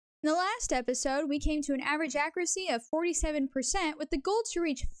In the last episode, we came to an average accuracy of 47% with the goal to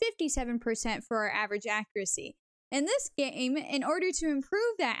reach 57% for our average accuracy. In this game, in order to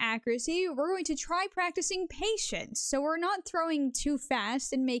improve that accuracy, we're going to try practicing patience, so we're not throwing too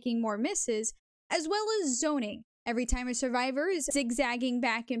fast and making more misses, as well as zoning. Every time a survivor is zigzagging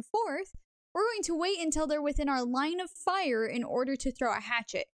back and forth, we're going to wait until they're within our line of fire in order to throw a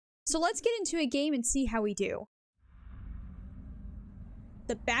hatchet. So let's get into a game and see how we do.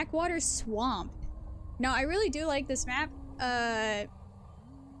 The Backwater Swamp. Now, I really do like this map. I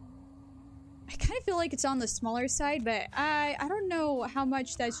kind of feel like it's on the smaller side, but I don't know how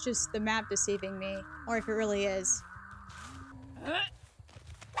much that's just the map deceiving me, or if it really is.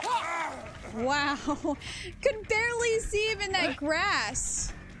 Wow, could barely see him in that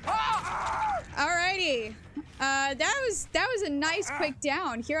grass. Alrighty, that was a nice quick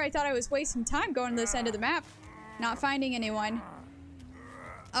down. Here I thought I was wasting time going to this end of the map, not finding anyone.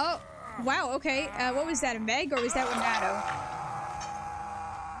 Oh, wow, okay. What was that, a Meg, or was that Renato?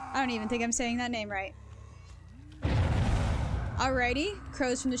 I don't even think I'm saying that name right. Alrighty,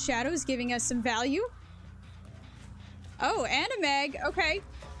 Crows from the Shadows giving us some value. Oh, and a Meg, okay.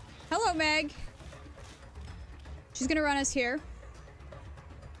 Hello, Meg. She's gonna run us here.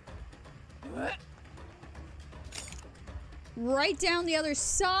 Right down the other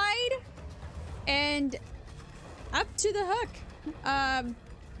side. And up to the hook.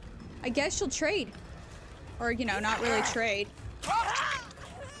 I guess she'll trade. Or, you know, not really trade.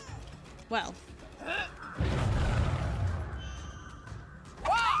 Well.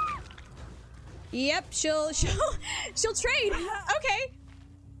 Yep, she'll trade. Okay.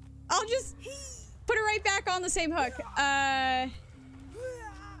 I'll just put her right back on the same hook.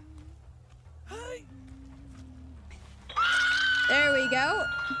 There we go.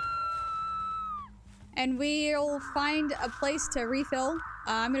 And we'll find a place to refill.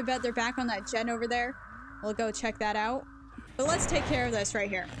 I'm gonna bet they're back on that gen over there. We'll go check that out. But let's take care of this right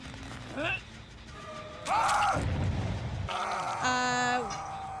here.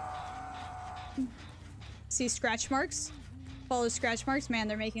 See scratch marks? Follow scratch marks. Man,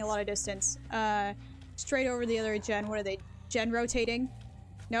 they're making a lot of distance. Straight over the other gen. What are they? Gen rotating?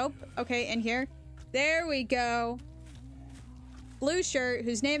 Nope. Okay, in here. There we go. Blue shirt,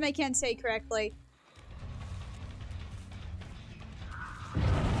 whose name I can't say correctly.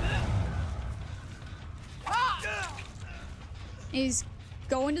 He's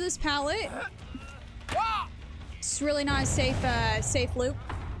going to this pallet. It's really not a safe loop.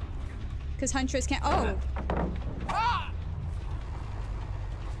 Because Huntress can't— oh!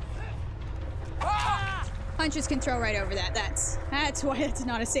 Huntress can throw right over that. That's why it's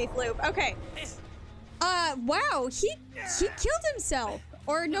not a safe loop. Okay. Wow, he killed himself.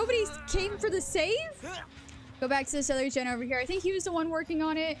 Or nobody came for the save? Go back to this other gen over here. I think he was the one working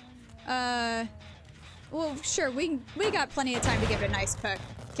on it. Well, sure, we got plenty of time to give it a nice cook.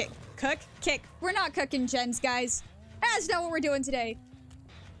 Kick. We're not cooking gens, guys. That's not what we're doing today.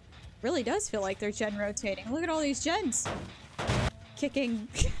 Really does feel like they're gen rotating. Look at all these gens. Kicking.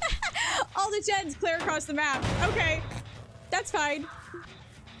 All the gens clear across the map. Okay, that's fine.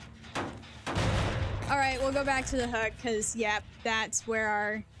 All right, we'll go back to the hook, because, yep, that's where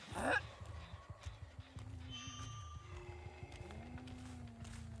our...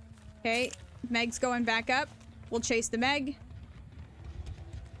 Okay, Meg's going back up. We'll chase the Meg.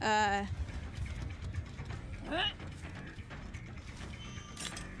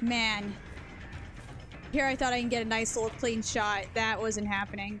 Man. Here I thought I can get a nice little clean shot. That wasn't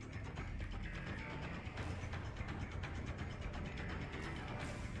happening.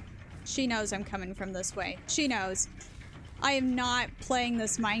 She knows I'm coming from this way. She knows. I am not playing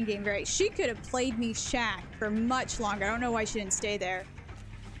this mind game very— she could have played me Shaq for much longer. I don't know why she didn't stay there.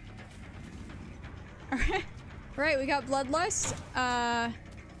 Alright, we got Bloodlust.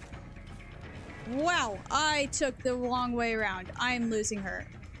 Wow, I took the wrong way around. I am losing her.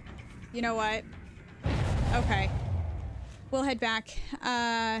 You know what? Okay. We'll head back.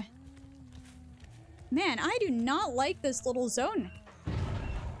 Man, I do not like this little zone.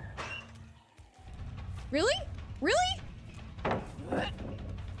 Really? Really?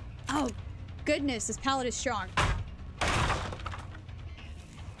 Oh, goodness, this pallet is strong.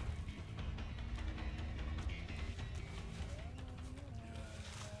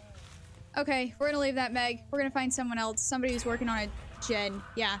 Okay, we're gonna leave that Meg. We're gonna find someone else. Somebody who's working on a gen.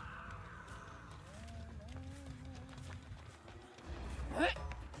 Yeah.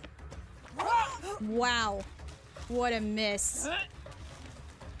 Wow. What a miss.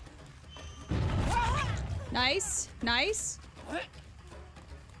 Nice. Nice.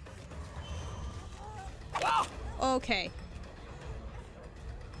 Okay.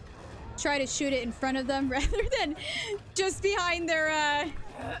 try to shoot it in front of them rather than just behind their,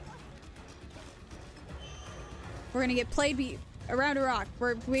 We're gonna get played around a rock.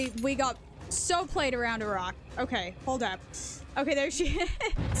 We got so played around a rock. Okay, hold up. Okay, there she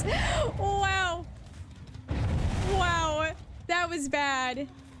is. Wow. Wow. That was bad.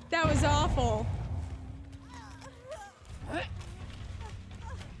 That was awful.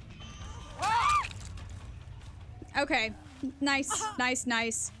 Okay. Nice, nice,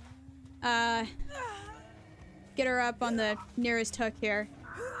 nice. Get her up on the nearest hook here.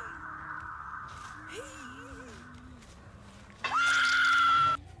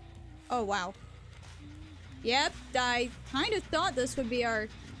 Oh, wow. Yep, I kind of thought this would be our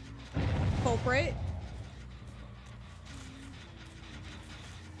culprit.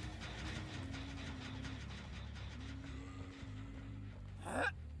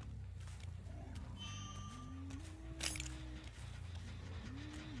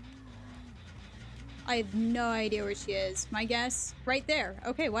 I have no idea where she is. My guess? Right there.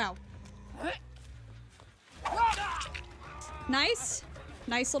 Okay, wow. Nice.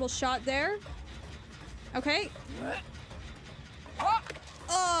 Nice little shot there. Okay.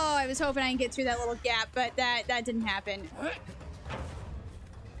 Oh, I was hoping I could get through that little gap, but that didn't happen.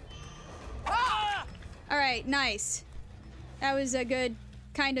 Alright, nice. That was a good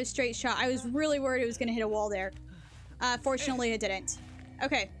kind of straight shot. I was really worried it was going to hit a wall there. Fortunately, it didn't.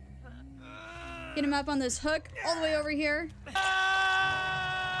 Okay. Get him up on this hook all the way over here.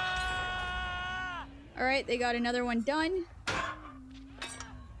 Alright, they got another one done.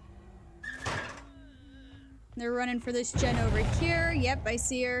 They're running for this gen over here. Yep, I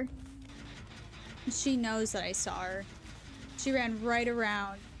see her. She knows that I saw her. She ran right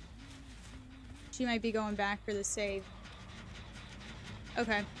around. She might be going back for the save.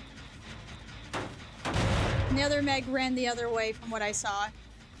 Okay. And the other Meg ran the other way from what I saw.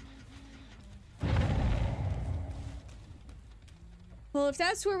 Well, if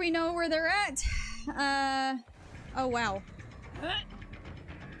that's where we know where they're at, oh wow.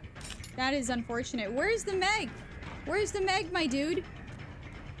 That is unfortunate. Where's the Meg? Where's the Meg, my dude?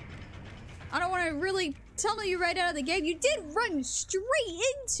 I don't want to really tell you right out of the gate. You did run straight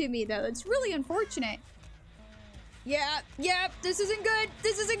into me, though. That's really unfortunate. Yeah, this isn't good.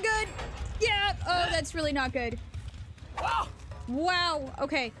 This isn't good. Yeah, oh, that's really not good. Wow,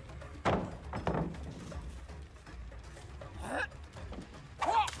 okay.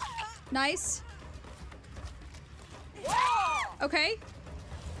 Nice. Okay.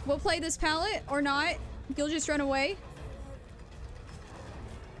 We'll play this pallet, or not. You'll just run away.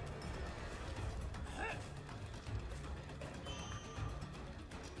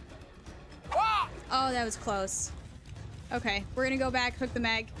 Oh, that was close. Okay, we're gonna go back, hook the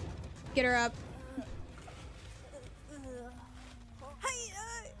Meg. Get her up.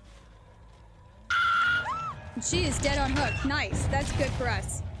 She is dead on hook. Nice. That's good for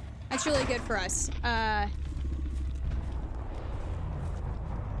us. That's really good for us.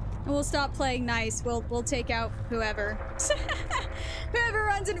 And we'll stop playing nice. We'll take out whoever. Whoever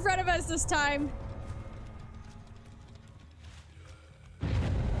runs in front of us this time.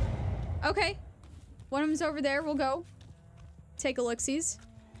 Okay. One of them's over there. We'll go. Take a look-sees.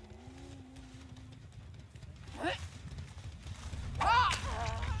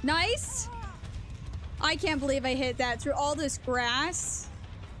 Nice. I can't believe I hit that through all this grass.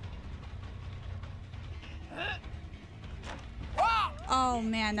 Oh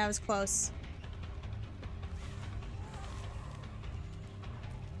man, that was close.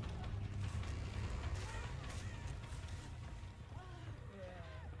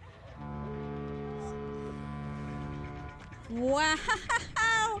 Wow!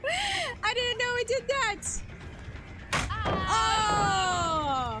 I didn't know it did that!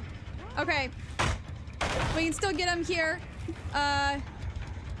 Oh! Okay. We can still get him here.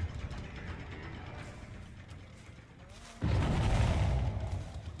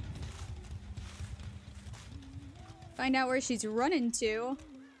 Find out where she's running to.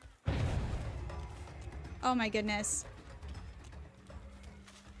 Oh my goodness.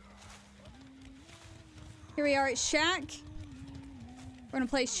 Here we are at Shack. We're gonna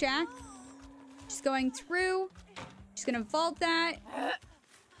play Shack. She's going through. She's gonna vault that.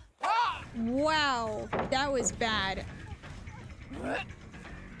 Wow, that was bad.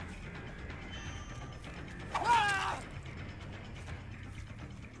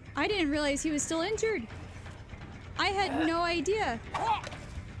 I didn't realize he was still injured. I had no idea.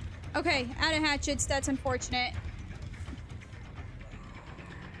 Okay, out of hatchets, that's unfortunate.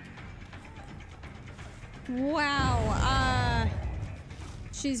 Wow,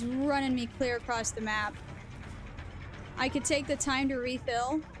 she's running me clear across the map. I could take the time to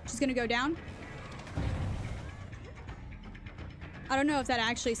refill. She's gonna go down. I don't know if that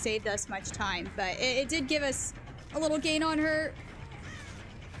actually saved us much time, but it did give us a little gain on her.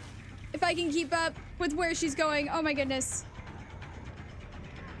 If I can keep up with where she's going. Oh my goodness.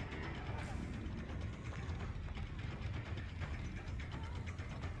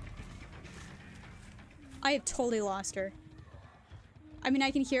 I have totally lost her. I mean,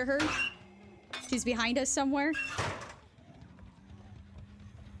 I can hear her. She's behind us somewhere.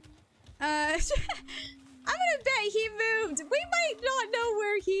 I'm gonna bet he moved. We might not know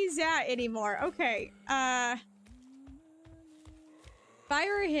where he's at anymore. Okay. If I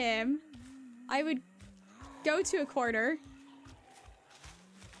were him, I would go to a corner.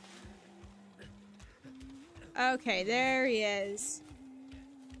 Okay, there he is.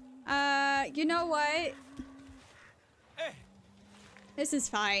 You know what? This is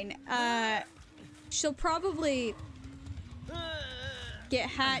fine. She'll probably get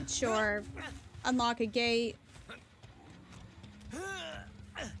Hatch or unlock a gate.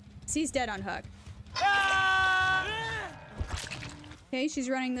 He's dead on hook. Okay, she's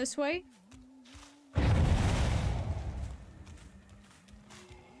running this way.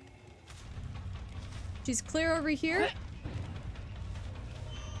 She's clear over here.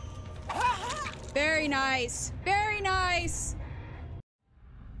 Very nice. Very nice.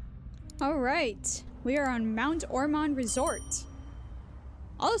 All right. We are on Mount Ormond Resort.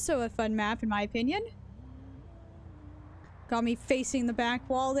 Also a fun map, in my opinion. Got me facing the back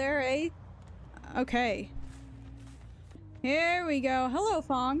wall there, eh? Okay. Here we go. Hello,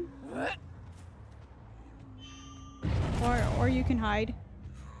 Fong. Or you can hide.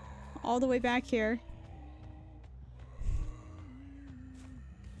 All the way back here.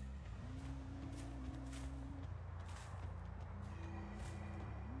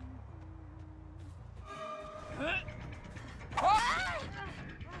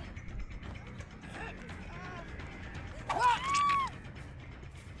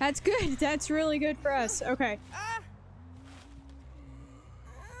 That's good. That's really good for us. Okay.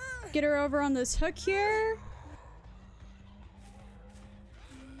 Get her over on this hook here.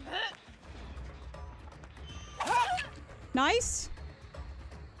 Nice.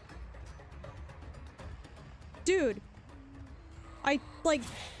 Dude. I, like,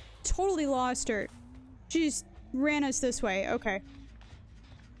 totally lost her. She just ran us this way. Okay.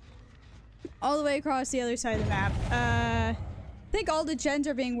 All the way across the other side of the map. I think all the gens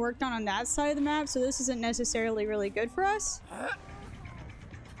are being worked on that side of the map, so this isn't necessarily really good for us.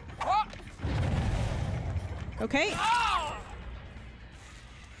 Okay.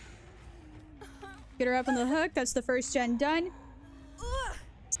 Get her up on the hook. That's the first gen done.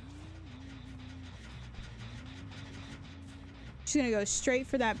 She's gonna go straight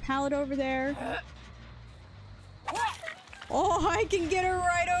for that pallet over there. Oh, I can get her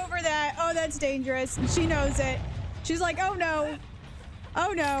right over that. Oh, that's dangerous. She knows it. She's like, oh no.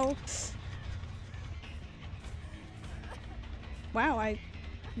 Oh no. Wow, I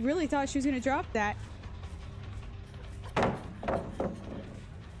really thought she was gonna drop that.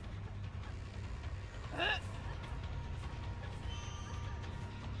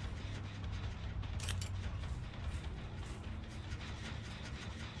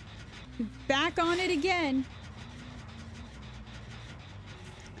 Back on it again.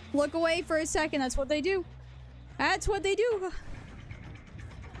 Look away for a second. That's what they do. That's what they do.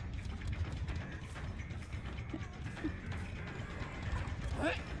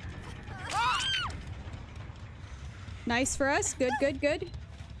 Nice for us. Good, good, good.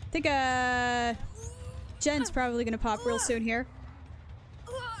 I think, Jen's probably gonna pop real soon here.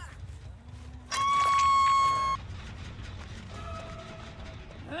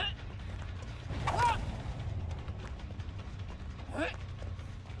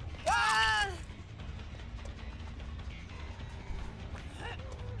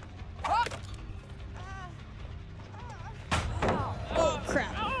 Oh,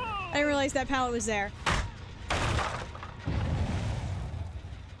 crap. I didn't realize that pallet was there.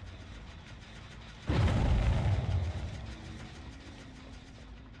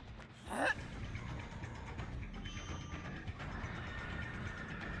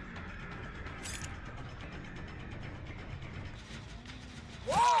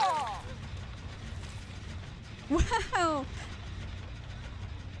 Wow!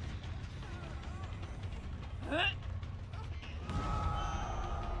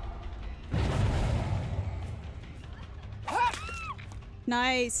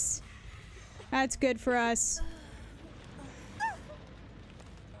 Nice. That's good for us.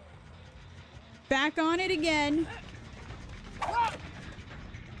 Back on it again.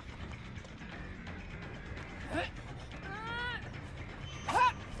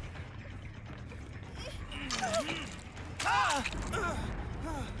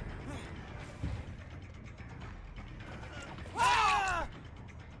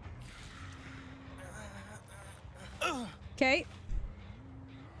 Okay.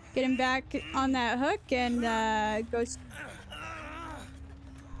 Get him back on that hook and go.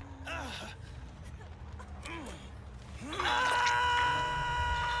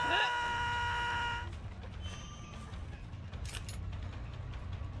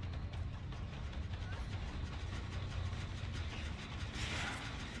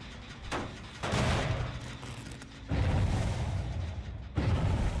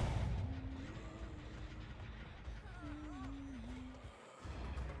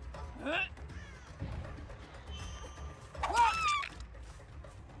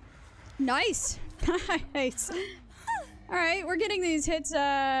 Nice. Nice. Alright, we're getting these hits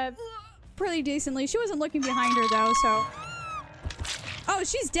pretty decently. She wasn't looking behind her though, so. Oh,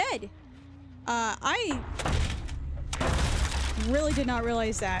 she's dead. I really did not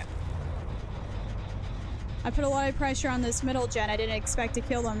realize that. I put a lot of pressure on this middle gen. I didn't expect to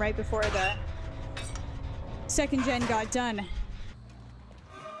kill them right before the second gen got done.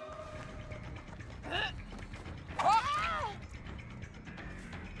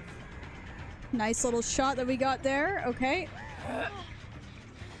 Nice little shot that we got there. Okay.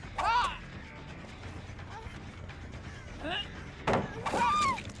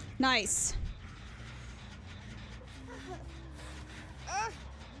 Nice.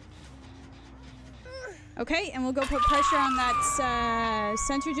 Okay, and we'll go put pressure on that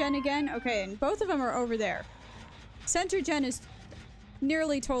center gen again. Okay, and both of them are over there. Center gen is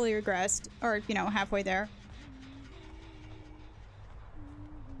nearly totally regressed, or, you know, halfway there.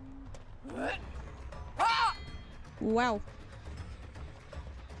 Wow.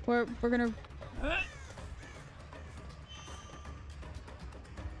 We're gonna...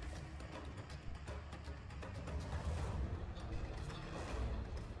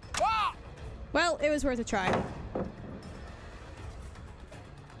 Well, it was worth a try.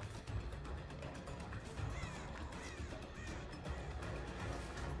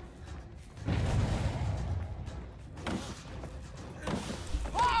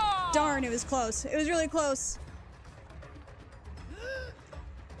 Darn, it was close. It was really close.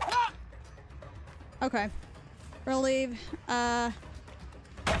 Okay. We'll leave,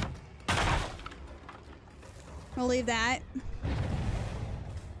 we'll leave that.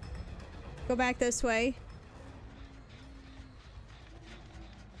 Go back this way.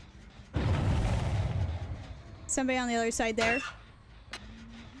 Somebody on the other side there.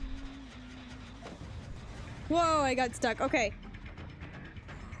 Whoa, I got stuck. Okay.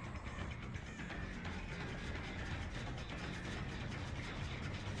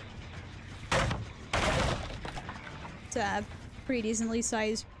 It's a pretty decently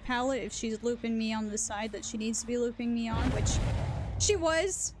sized pallet if she's looping me on the side that she needs to be looping me on, which she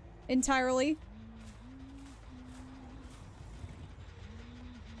was entirely.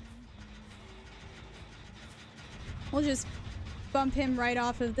 We'll just bump him right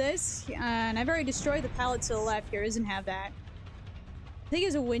off of this, and I've already destroyed the pallet to the left here. Doesn't have that. I think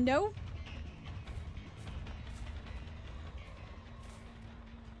it's a window.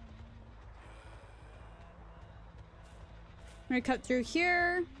 I'm gonna cut through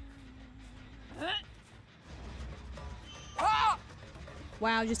here.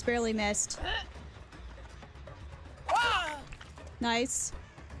 Wow, just barely missed. Nice.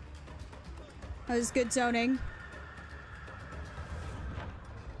 That was good zoning.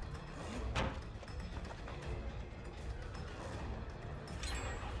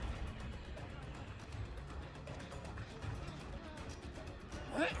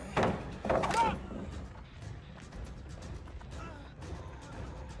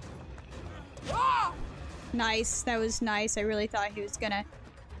 Nice. That was nice. I really thought he was gonna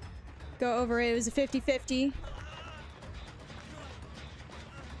go over it. It was a 50-50.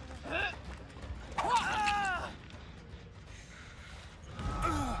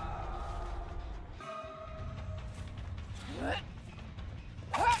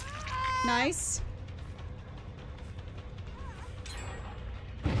 Nice.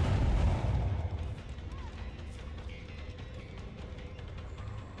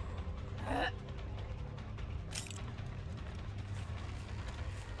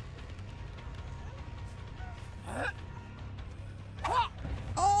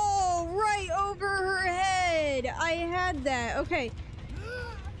 Oh, right over her head. I had that. Okay.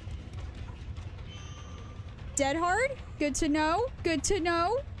 Dead hard? Good to know. Good to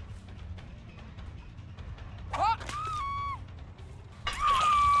know.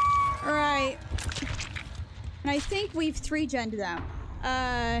 Alright. And I think we've 3-gen'd them.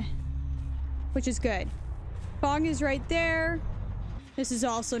 Which is good. Bong is right there. This is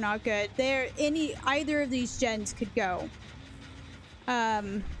also not good. Either of these gens could go.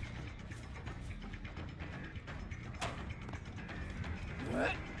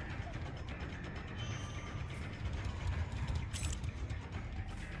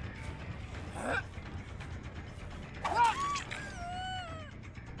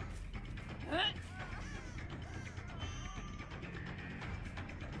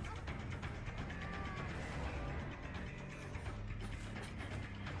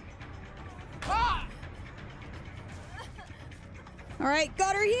 All right,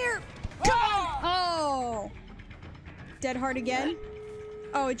 got her here. Come on. Oh, dead hard again.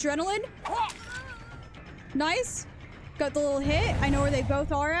 Oh, adrenaline. Nice. Got the little hit. I know where they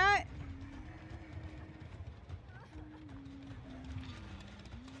both are at.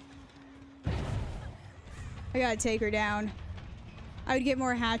 I gotta take her down. I would get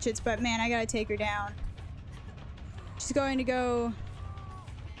more hatchets, but man, I gotta take her down. She's going to go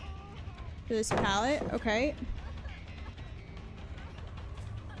to this pallet. Okay.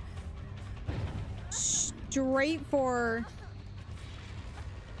 Straight for...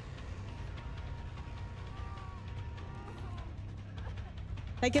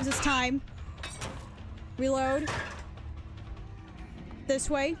 That gives us time. Reload. This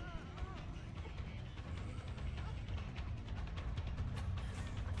way.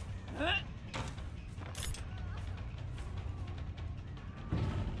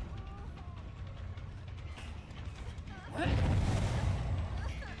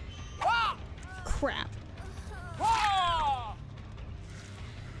 Crap.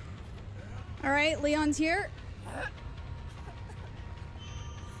 Alright, Leon's here.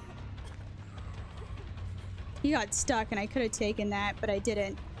 He got stuck and I could have taken that, but I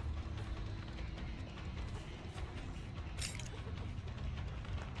didn't.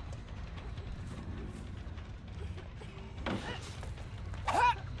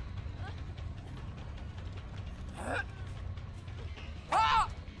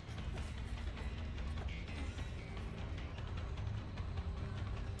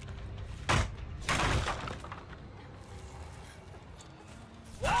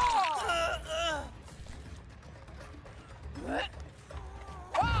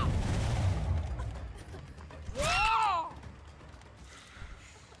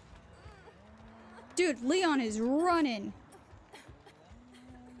 Dude, Leon is running.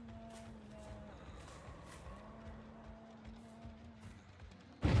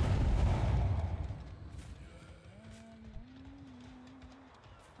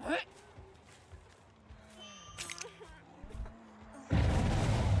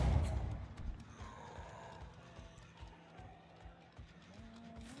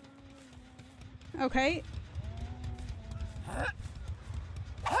 Okay.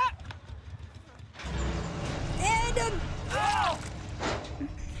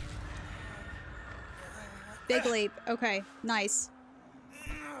 Big leap. Okay, nice.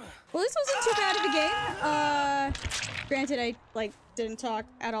 Well, this wasn't too bad of a game. Granted, I, didn't talk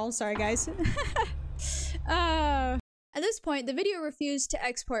at all. Sorry, guys. At this point, the video refused to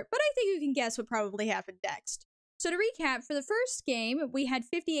export, but I think you can guess what probably happened next. So to recap, for the first game, we had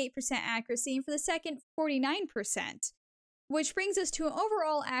 58% accuracy, and for the second, 49%. Which brings us to an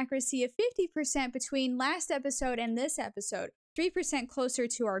overall accuracy of 50% between last episode and this episode, 3% closer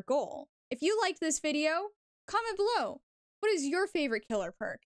to our goal. If you liked this video, comment below. What is your favorite killer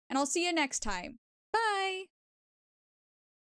perk? And I'll see you next time. Bye!